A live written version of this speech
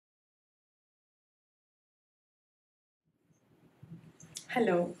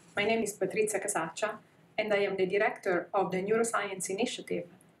Hello, my name is Patrizia Casaccia, and I am the director of the Neuroscience Initiative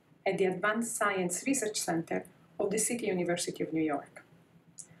at the Advanced Science Research Center of the City University of New York.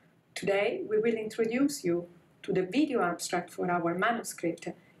 Today, we will introduce you to the video abstract for our manuscript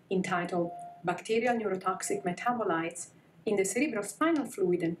entitled Bacterial Neurotoxic Metabolites in the Cerebrospinal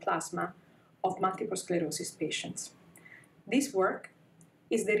Fluid and Plasma of Multiple Sclerosis Patients. This work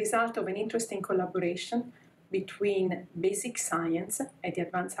is the result of an interesting collaboration between basic science at the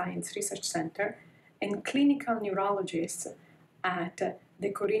Advanced Science Research Center and clinical neurologists at the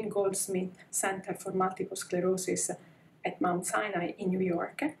Corinne Goldsmith Center for Multiple Sclerosis at Mount Sinai in New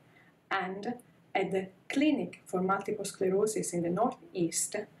York and at the Clinic for Multiple Sclerosis in the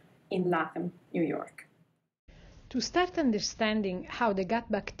Northeast in Latham, New York. To start understanding how the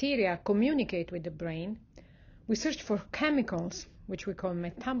gut bacteria communicate with the brain, we searched for chemicals, which we call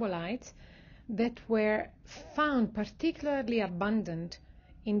metabolites, that were found particularly abundant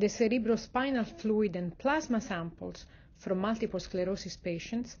in the cerebrospinal fluid and plasma samples from multiple sclerosis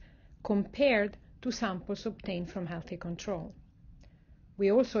patients compared to samples obtained from healthy control.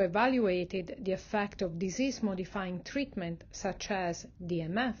 We also evaluated the effect of disease-modifying treatment such as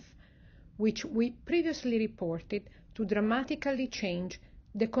DMF, which we previously reported to dramatically change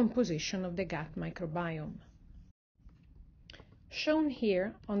the composition of the gut microbiome. Shown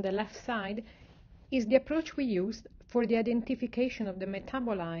here on the left side is the approach we used for the identification of the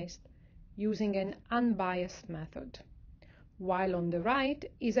metabolites using an unbiased method, while on the right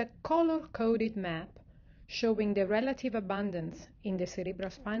is a color-coded map showing the relative abundance in the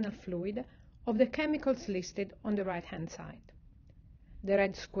cerebrospinal fluid of the chemicals listed on the right-hand side. The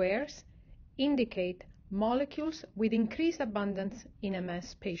red squares indicate molecules with increased abundance in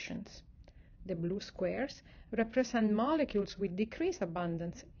MS patients. The blue squares represent molecules with decreased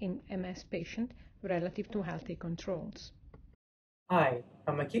abundance in MS patients relative to healthy controls. Hi,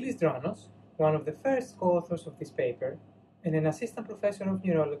 I'm Ntranos, one of the first co-authors of this paper and an assistant professor of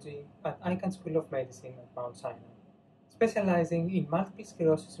neurology at Icahn School of Medicine at Mount Sinai, specializing in multiple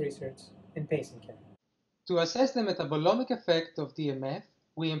sclerosis research and patient care. To assess the metabolomic effect of DMF,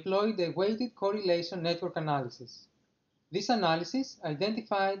 we employed a weighted correlation network analysis. This analysis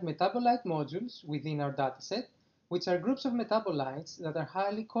identified metabolite modules within our dataset, which are groups of metabolites that are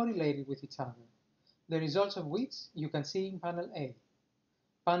highly correlated with each other, the results of which you can see in panel A.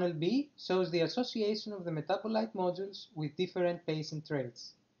 Panel B shows the association of the metabolite modules with different patient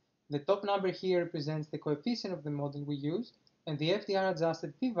traits. The top number here represents the coefficient of the model we used, and the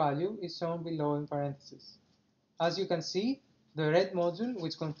FDR-adjusted p-value is shown below in parentheses. As you can see, the red module,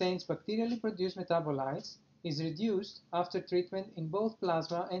 which contains bacterially produced metabolites, is reduced after treatment in both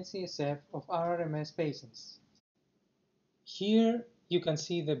plasma and CSF of RRMS patients. Here you can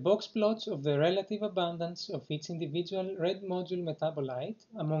see the box plots of the relative abundance of each individual red module metabolite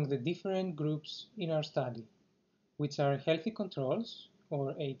among the different groups in our study, which are healthy controls,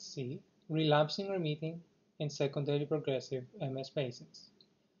 or HC, relapsing remitting, and secondary progressive MS patients.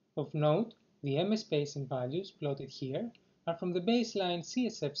 Of note, the MS patient values plotted here are from the baseline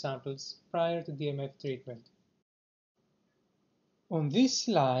CSF samples prior to DMF treatment. On this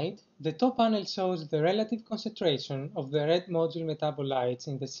slide, the top panel shows the relative concentration of the red module metabolites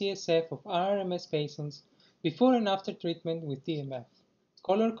in the CSF of RRMS patients before and after treatment with DMF,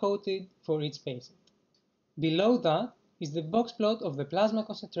 color-coded for each patient. Below that is the box plot of the plasma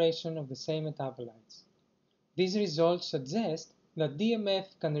concentration of the same metabolites. These results suggest that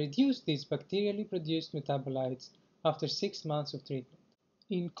DMF can reduce these bacterially produced metabolites after 6 months of treatment.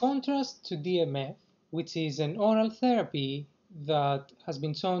 In contrast to DMF, which is an oral therapy that has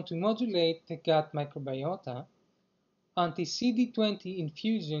been shown to modulate the gut microbiota, anti-CD20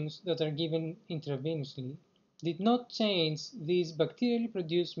 infusions that are given intravenously did not change these bacterially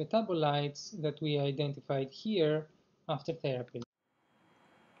produced metabolites that we identified here after therapy.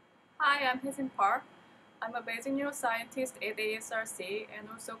 Hi, I'm Hye-Jin Park. I'm a basic neuroscientist at ASRC and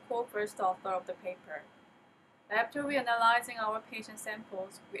also co-first author of the paper. After reanalyzing our patient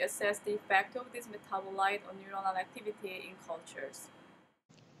samples, we assessed the effect of this metabolite on neuronal activity in cultures.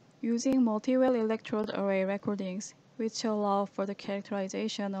 Using multi-well electrode array recordings, which allow for the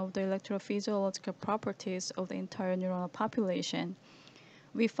characterization of the electrophysiological properties of the entire neuronal population,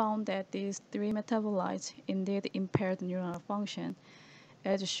 we found that these three metabolites indeed impaired neuronal function,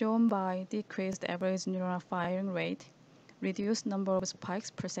 as shown by decreased average neuronal firing rate, reduced number of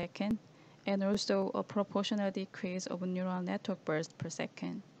spikes per second, and also a proportional decrease of neural network bursts per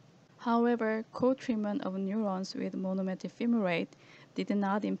second. However, co-treatment of neurons with monomethyl did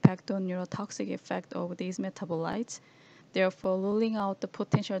not impact the neurotoxic effect of these metabolites, therefore ruling out the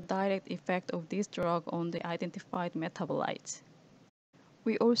potential direct effect of this drug on the identified metabolites.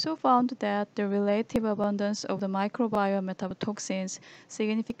 We also found that the relative abundance of the microbiome metabolotoxins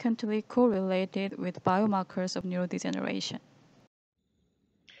significantly correlated with biomarkers of neurodegeneration.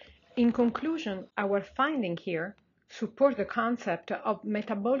 In conclusion, our finding here support the concept of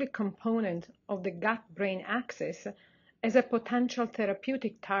metabolic component of the gut-brain axis as a potential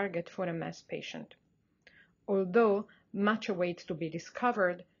therapeutic target for a MS patient, although much awaits to be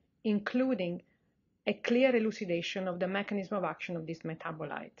discovered, including a clear elucidation of the mechanism of action of these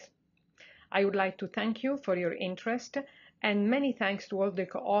metabolites. I would like to thank you for your interest, and many thanks to all the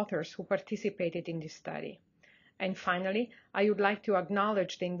co-authors who participated in this study. And finally, I would like to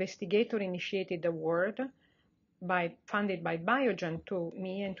acknowledge the investigator-initiated award funded by Biogen to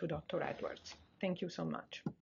me and to Dr. Edwards. Thank you so much.